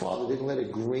 Yitzchak's father didn't let a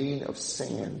grain of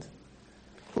sand,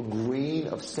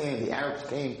 the Arabs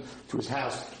came to his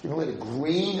house, didn't let a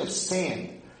grain of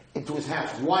sand into his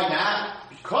house. Why not?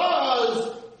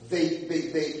 Because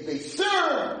they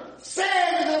serve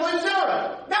sand in the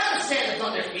Avodah, not the sand that's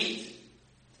on their feet.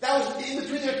 That was in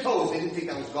between their toes. They didn't think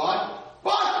that was God.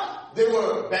 But there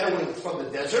were Bedouins from the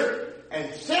desert,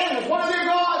 and sand was one of their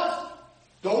gods.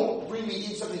 Don't bring me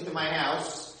in something to my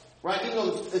house, right? Even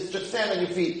though it's just sand on your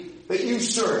feet that you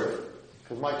serve,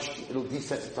 because it'll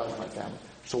desensitize my family.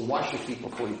 So wash your feet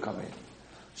before you come in.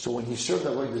 So when he served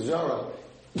that Avodah Zarah,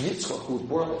 Yitzchak, who was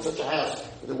born in such a house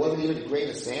that there wasn't even a grain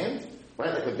of sand,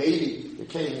 right? Like a baby, there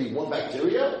can't even be one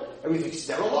bacteria. Everything's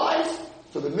sterilized.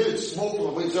 So the minute smoke from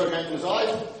Avodah Zarah got into his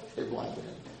eyes, it blinded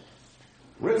him.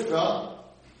 Rivka,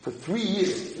 for 3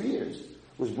 years,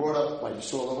 was brought up by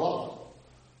Yisrael and Lavan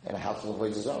in a house of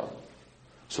Avodah Zarah.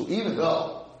 So even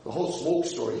though the whole smoke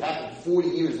story happened 40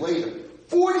 years later,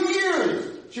 40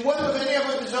 years! She wasn't with any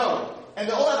Avodah Zarah. And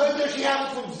the whole Avodah Zarah she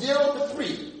happened from 0 to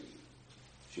 3.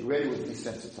 She already was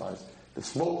desensitized. The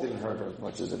smoke didn't hurt her as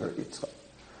much as it hurt Yitzchak.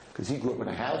 Because he grew up in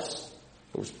a house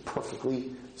It was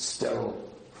perfectly sterile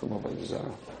from Avodah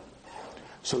Zarah.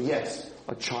 So yes,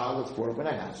 a child that's brought up in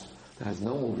a house that has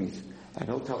no movies and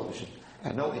no television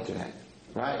and no internet,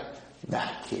 right?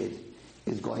 That kid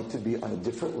is going to be on a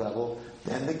different level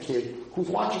than the kid who's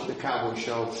watching the cowboy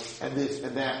show and this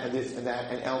and that and this and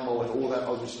that and Elmo and all that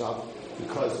other stuff,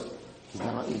 because he's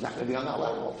not going to be on that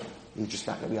level. He's just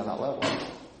not going to be on that level.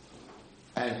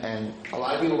 And a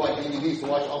lot of people buy DVDs to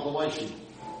watch Uncle Munchie,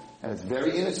 and it's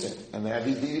very innocent, and they have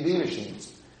these DVD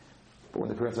machines. But when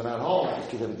the parents are not home, the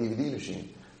kids have a DVD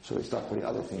machine, so they start putting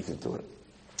other things into it.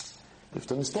 You have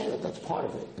to understand that that's part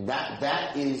of it. And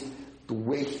that is the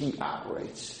way he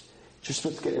operates. Just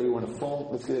let's get everyone a phone,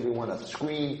 let's get everyone a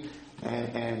screen,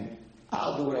 and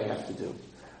I'll do what I have to do.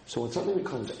 So when something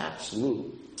becomes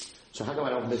absolute, so how come I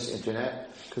don't miss internet?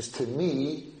 Because to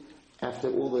me,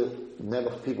 after all the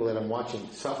Nebuch people that I'm watching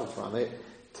suffer from it,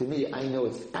 to me, I know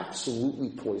it's absolutely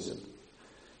poison.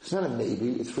 It's not a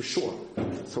maybe, it's for sure.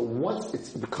 So once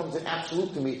it becomes an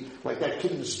absolute to me, like that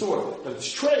kid in the store, that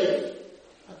it's trade,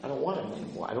 I don't want it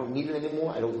anymore. I don't need it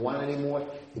anymore. I don't want it anymore.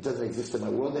 It doesn't exist in my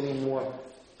world anymore.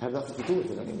 I have nothing to do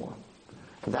with it anymore.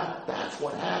 That's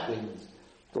what happens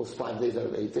those 5 days out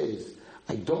of 8 days.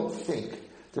 I don't think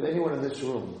that anyone in this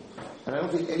room, and I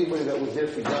don't think anybody that was there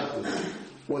for Yom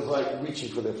was like reaching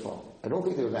for their phone. I don't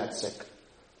think they were that sick.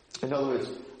 In other words,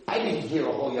 I didn't hear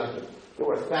a whole Yom. There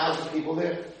were 1,000 people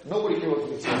there. Nobody here was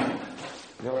me saying,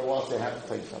 you know what I want to have to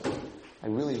tell you something. I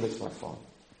really miss my phone.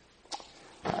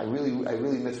 I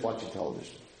really miss watching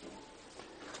television.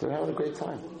 They were having a great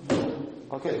time.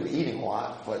 Okay, they were eating a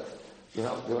lot, but they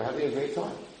were having a great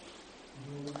time.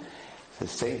 It's the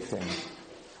same thing.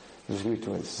 Just read to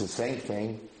me. It's the same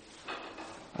thing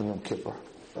on Yom Kippur.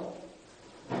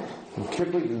 Yom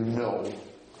Kippur, you know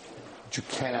that you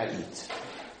cannot eat.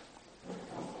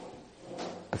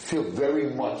 I feel very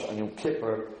much on Yom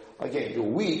Kippur. Again, you're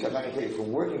weak. I'm not going to tell you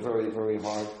from working very, very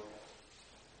hard.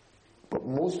 But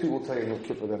most people tell you on Yom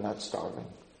Kippur they're not starving.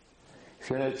 If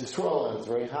you're in Israel and it's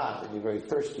very hot and you're very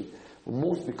thirsty,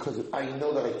 most because I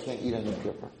know that I can't eat on Yom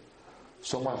Kippur.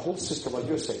 So my whole system, like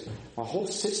you're saying, my whole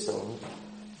system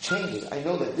changes. I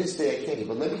know that this day I can't eat.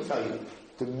 But let me tell you,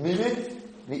 the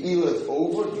minute Ne'ilah is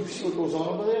over, do you see what goes on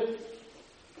over there?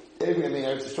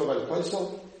 I was talking about the place,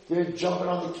 so they're jumping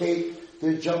on the cake,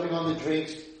 they're jumping on the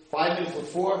drinks. 5 minutes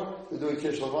before, they're doing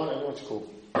Kirsh Lavan, everyone's cool.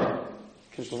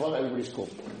 Kirsh Lavan, everybody's cool.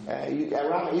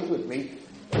 Rama, he's with me.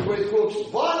 Everybody's cool.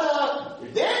 Shivana,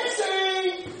 you're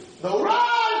dancing, no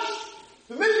rush.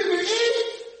 The minute you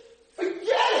eat,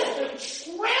 forget it, they're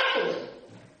trampling.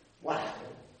 What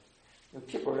happened? Yom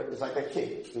Kippur is like that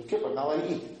cake. Yom Kippur, I'm not allowed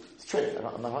to eat. It's tricky,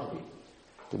 I'm not hungry.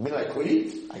 The minute I could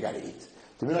eat, I gotta eat.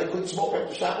 The minute I couldn't smoke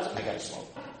after Shabbos, I gotta smoke.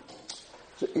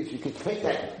 So if you could take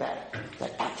that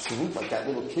absolute, like that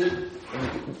little kid,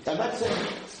 and I'm not saying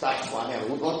stop smoking, I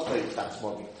would love to say stop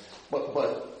smoking,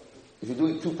 but if you're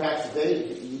doing 2 packs a day,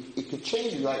 it could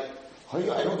change you. Like, I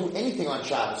don't do anything on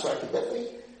Shabbos, so I could definitely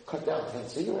cut down 10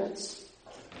 cigarettes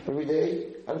every day.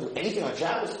 I don't do anything on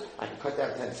Shabbos, I can cut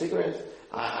down 10 cigarettes.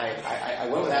 I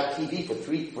went without TV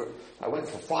I went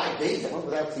for 5 days, I went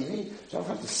without TV, so I don't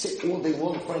have to sit all day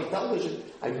long in front of television.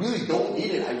 I really don't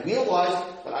need it. I realize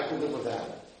that I can live without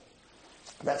it.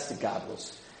 That's the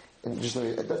godless. And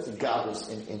that's the godless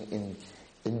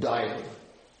in dieting.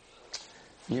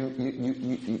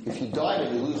 If you diet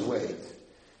and you lose weight,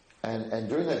 and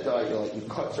during that diet you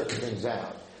cut certain things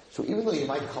out. So even though you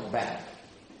might come back,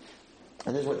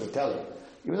 and this is what they tell you,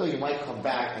 even though you might come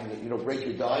back and break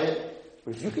your diet,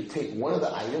 but if you could take one of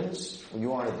the items when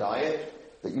you're on a diet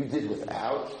that you did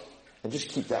without, and just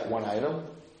keep that one item,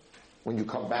 when you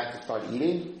come back to start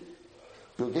eating,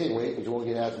 you'll gain weight, but you won't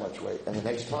gain as much weight. And the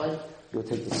next time, you'll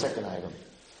take the second item.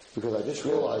 Because I just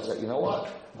realized that, you know what?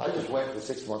 I just went for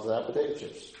 6 months without potato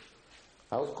chips.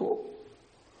 That was cool.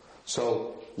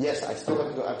 So, yes, I still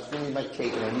have to go, I still need my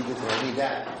cake, and I need this, and I need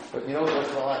that. But you know what? Once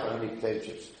in my life, I don't need potato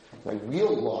chips. And I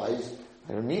realized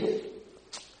I don't need it.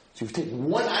 So you take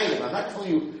one item. I'm not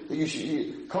telling you that you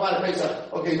should come out of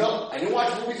Pesach. Okay, no, I didn't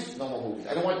watch movies. No more movies.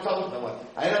 I didn't watch television. No more.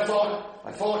 I had a phone.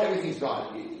 My phone, everything's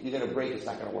gone. You're going to break. It's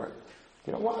not going to work.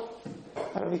 You know what?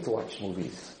 I don't need to watch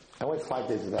movies. I went 5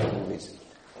 days without movies.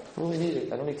 I don't really need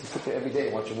it. I don't need to sit there every day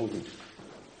and watch a movie.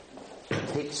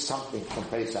 Take something from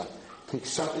Pesach. Take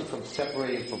something from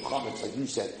separating from comics, like you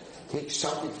said. Take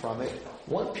something from it.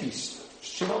 One piece.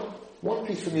 One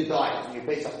piece from your diet, from your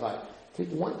Pesach diet. Take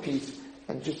one piece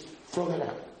and just throw that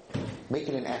out. Make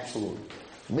it an absolute.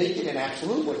 Make it an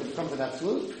absolute. When it becomes an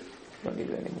absolute, you don't need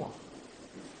it anymore.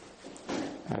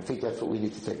 And I think that's what we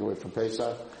need to take away from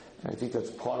Pesach. And I think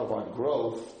that's part of our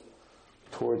growth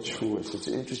towards Shavuos. It's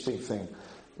an interesting thing.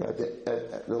 At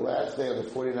the last day, on the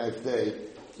 49th day,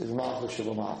 is Malchus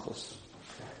Shiva Malchus.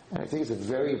 And I think it's a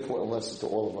very important lesson to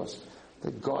all of us,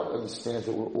 that God understands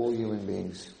that we're all human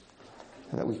beings,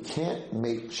 and that we can't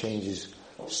make changes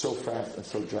so fast and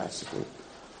so drastically.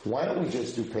 Why don't we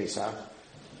just do Pesach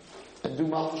and do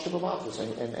Malchus Shiva Malchus?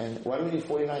 And why do we need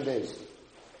 49 days?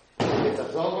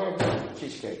 Pesach's over,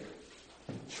 cheesecake,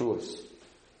 Shavuos.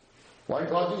 Why did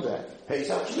God do that?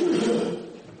 Pesach,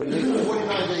 but he needs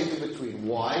 49 days in between.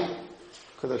 Why?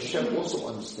 Because Hashem also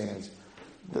understands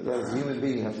that as a human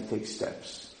being you have to take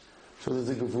steps. So there's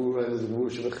a Gevura, and there's a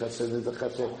Gevura Shiva Chesed, there's a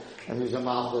Chesed, and there's a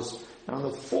Malchus. And on the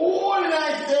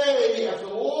 49th day, after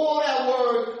all that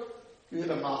work, you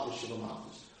hit a Malchus Shiva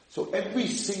Malchus. So every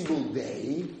single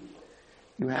day,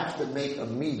 you have to make a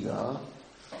Midah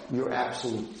your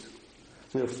absolute.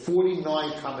 So there are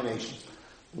 49 combinations.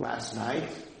 Last night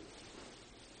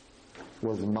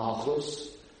was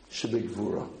Malchus Shiva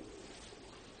Gevura.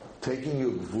 Taking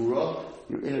your Gevura,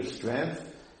 your inner strength,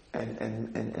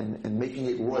 and making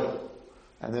it royal.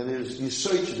 And then there's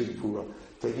Yisoid Shiva Gevura,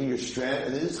 taking your strength,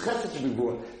 and then there's Chesed Shiva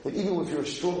Gevura, that even if you're a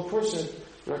strong person,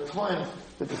 there are times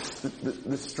that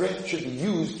the strength should be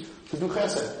used to do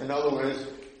Chesed. In other words,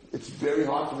 it's very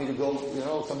hard for me to go,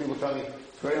 some people tell me,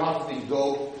 it's very hard for me to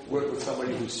go work with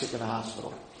somebody who's sick in a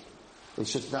hospital.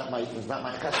 It's just not my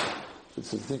Chesed.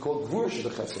 It's a thing called Gevura Shiva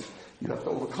Chesed. You have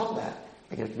to overcome that,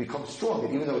 and you have to become strong,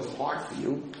 and even though it's hard for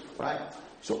you, right?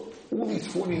 So all these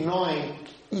 49,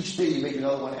 each day you make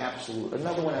another one absolute.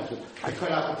 I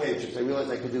cut out potato chips. I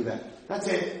realized I could do that. That's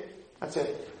it.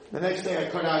 The next day I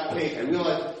cut out cake. I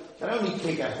realized that I don't need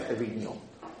cake after every meal.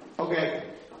 Okay.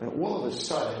 And all of a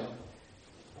sudden,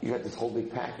 you got this whole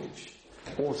big package.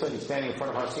 All of a sudden you're standing in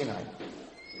front of Har Sinai.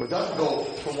 But it doesn't go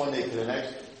from one day to the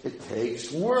next. It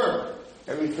takes work.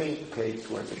 Everything takes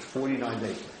work. It's 49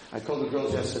 days. I told the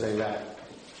girls yesterday that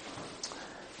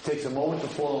it takes a moment to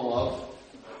fall in love.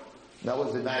 That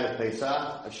was the night of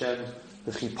Pesach. Hashem,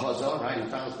 the chipazon, right? He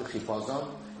found us the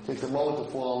chipazon. It takes a moment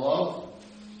to fall in love.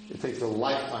 It takes a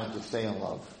lifetime to stay in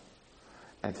love.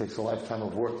 And it takes a lifetime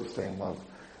of work to stay in love.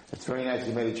 It's very nice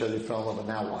you met each other, you fell in love, and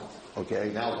now what?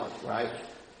 Okay, now what, right?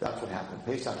 That's what happened.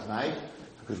 Pesach night,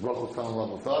 because Baruch Hu fell in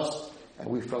love with us, and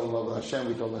we fell in love with Hashem.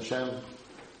 We told Hashem,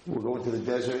 we'll go into the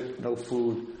desert, no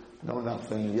food, no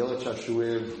nothing. Yelech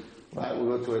Hashuim, right? We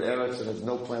go to an Eretz, and there's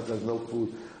no plants, there's no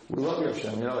food. We love you,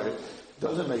 Hashem. It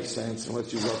doesn't make sense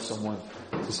unless you love someone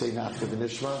to say Nafka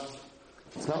V'Nishma.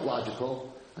 It's not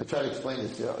logical. I try to explain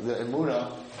this. The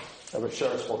Emunah, Rabbi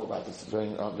Sher spoke about this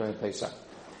during Pesach.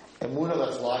 Emunah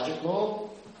that's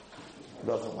logical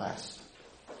doesn't last.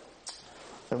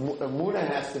 Emunah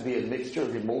has to be a mixture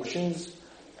of emotions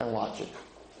and logic.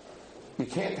 You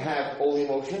can't have all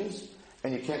emotions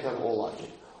and you can't have all logic.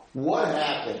 What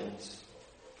happens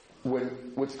when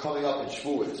what's coming up in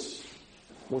Shavuos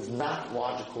was not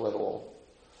logical at all?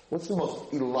 What's the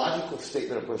most illogical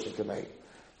statement a person can make?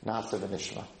 Nasa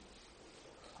v'nishma.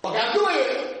 Okay, I'm doing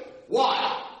it.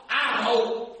 Why? I don't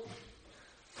know.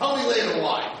 Tell me later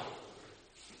why.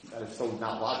 That is so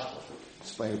not logical.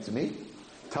 Explain it to me.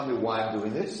 Tell me why I'm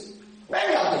doing this.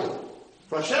 Maybe I'll do it.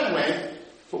 So Hashem went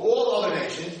for all the other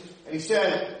nations, and he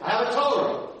said, I have a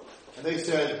Torah. And they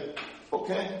said,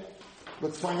 okay,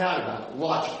 let's find out about it.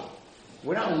 Logical.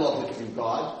 We're not in love with you,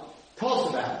 God. Tell us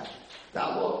about it.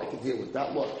 That law, I can deal with.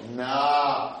 That law,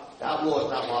 nah, that law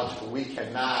is not logical. We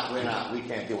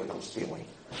can't deal with them stealing.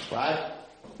 Right?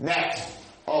 Next.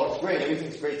 Oh, it's great.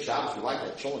 Everything's great. Shabbos, we like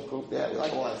that. Children coop. Yeah, we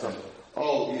like all that stuff.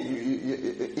 Oh,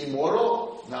 you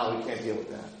immortal? No, we can't deal with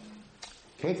that.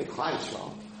 Came to Klal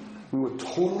Yisrael. We were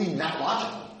totally not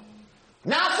logical.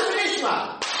 Now it's an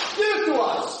Ishma. Give it to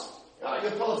us.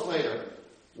 You'll tell us later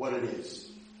what it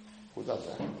is. Who does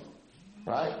that?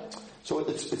 Right? So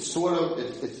it's sort of,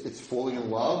 it's falling in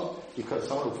love, because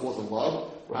someone who falls in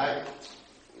love, right?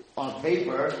 On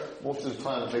paper, most of the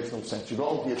time it makes no sense. You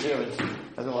go to your parents and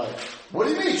they're like, what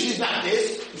do you mean she's not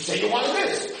this? You said you wanted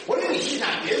this. What do you mean she's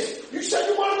not this? You said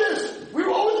you wanted this. We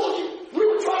were always looking, we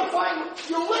were trying to find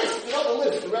your list,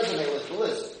 the resume list, the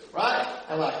list, right?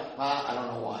 And like, I don't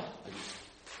know why.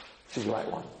 She's the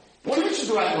right one. What do you mean she's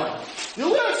the right one? Your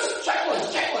list,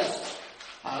 checklist.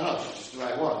 I don't know, she's just the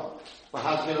right one. But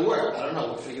how's it going to work? I don't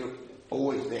know.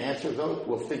 The answer is,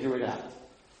 we'll figure it out.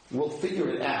 We'll figure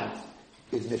it out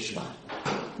is nishma.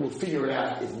 We'll figure it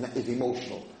out is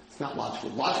emotional. It's not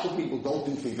logical. Logical people don't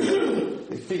do things.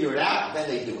 They figure it out, then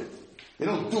they do it. They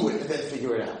don't do it and then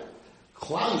figure it out.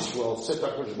 Klal Yisrael said to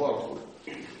HaKadosh Baruch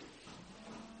Hu,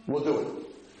 we'll do it.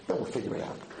 Then we'll figure it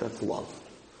out. That's love.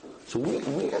 So we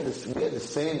had the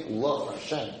same love for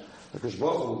Hashem. HaKadosh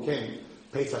Baruch Hu came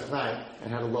Pesach night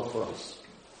and had a love for us.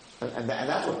 And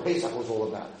that's what Pesach was all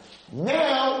about.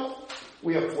 Now,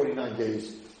 we have 49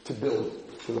 days to build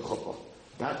to the chuppah.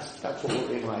 That's what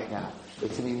we're in right now.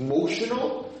 It's an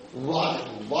emotional,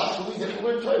 logically, you have to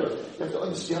learn Torah. You have to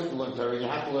understand, you have to learn Torah, you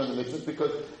have to learn the mitzvahs,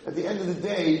 because at the end of the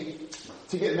day,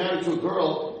 to get married to a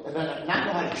girl and then not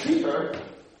know how to treat her,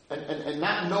 and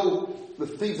not know the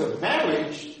things of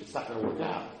marriage, it's not going to work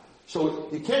out. So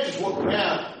you can't just walk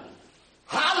around,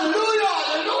 hallelujah,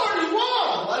 the Lord is one! A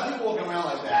lot of people walking around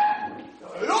like that. The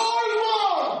Lord is one!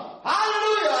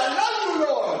 Hallelujah, I love you,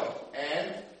 Lord! And,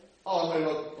 I'm going to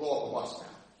go blow up a bus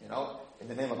now, in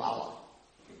the name of Allah.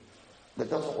 That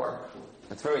doesn't work.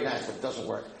 That's very nice, but it doesn't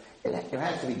work. It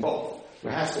has to be both.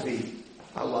 There has to be,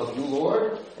 I love you,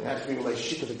 Lord. It has to be a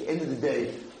relationship, because at the end of the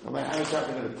day, no matter how many times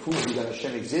you're going to prove you that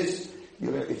Hashem exists,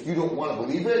 if you don't want to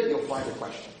believe it, you'll find a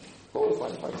question. Always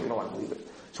find a question. You don't want to believe it.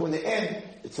 So in the end,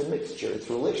 it's a mixture. It's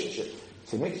a relationship.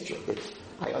 It's a mixture.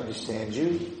 I understand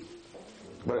you,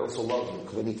 but I also love you,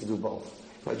 because I need to do both.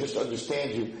 If I just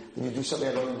understand you, when you do something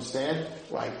I don't understand,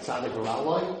 like tzaddik or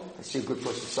aloy, I see a good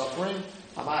person suffering,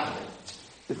 I'm out of it.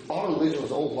 If our religion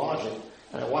was old logic,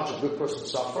 and I watch a good person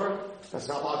suffer, that's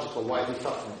not logical. Why is he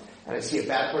suffering? And I see a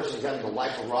bad person who's having a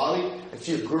life of Raleigh. I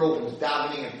see a girl who's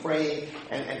davening and praying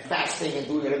and fasting and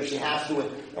doing whatever she has to,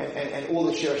 and all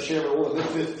the share and all the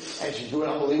mitzvahs, and she's doing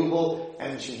unbelievable,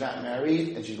 and she's not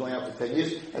married, and she's going out for 10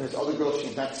 years, and this other girl,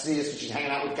 she's not serious, and she's hanging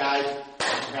out with guys,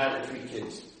 and she's married with 3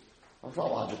 kids. That's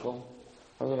not logical.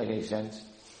 That doesn't make any sense.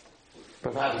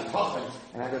 But if I have a toughen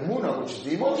and I have a muna, which is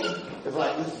the emotion, it's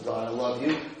like, listen, God, I love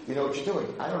you. You know what you're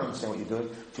doing. I don't understand what you're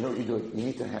doing. You know what you're doing. You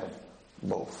need to have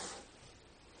both.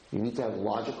 You need to have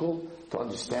logical, to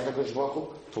understand the Kodesh Baruch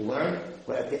Hu, to learn.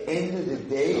 But at the end of the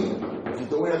day, if you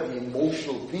don't have the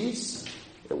emotional piece,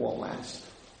 it won't last.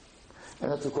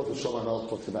 And that's what Shlomo Melech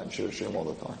talks about in Shir Hashem all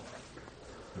the time.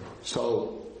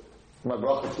 So, my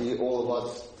bracha to you, all of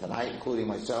us tonight, including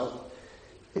myself,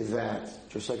 is that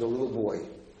just like a little boy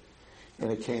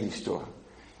in a candy store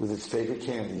with his favorite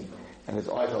candy, and his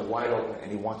eyes are wide open,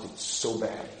 and he wants it so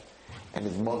bad, and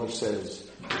his mother says,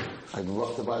 I'd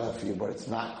love to buy that for you, but it's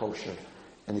not kosher.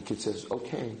 And the kid says,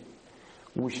 okay.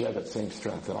 We should have that same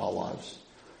strength in our lives.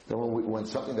 Then when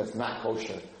something that's not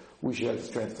kosher, we should have the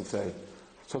strength to say,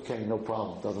 it's okay, no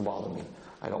problem, it doesn't bother me,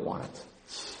 I don't want it.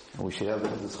 And we should have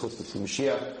this chus to see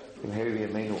Mashiach, and here be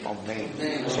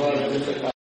Amen.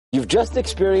 You've just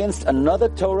experienced another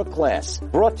Torah class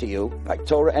brought to you by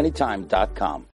TorahAnytime.com.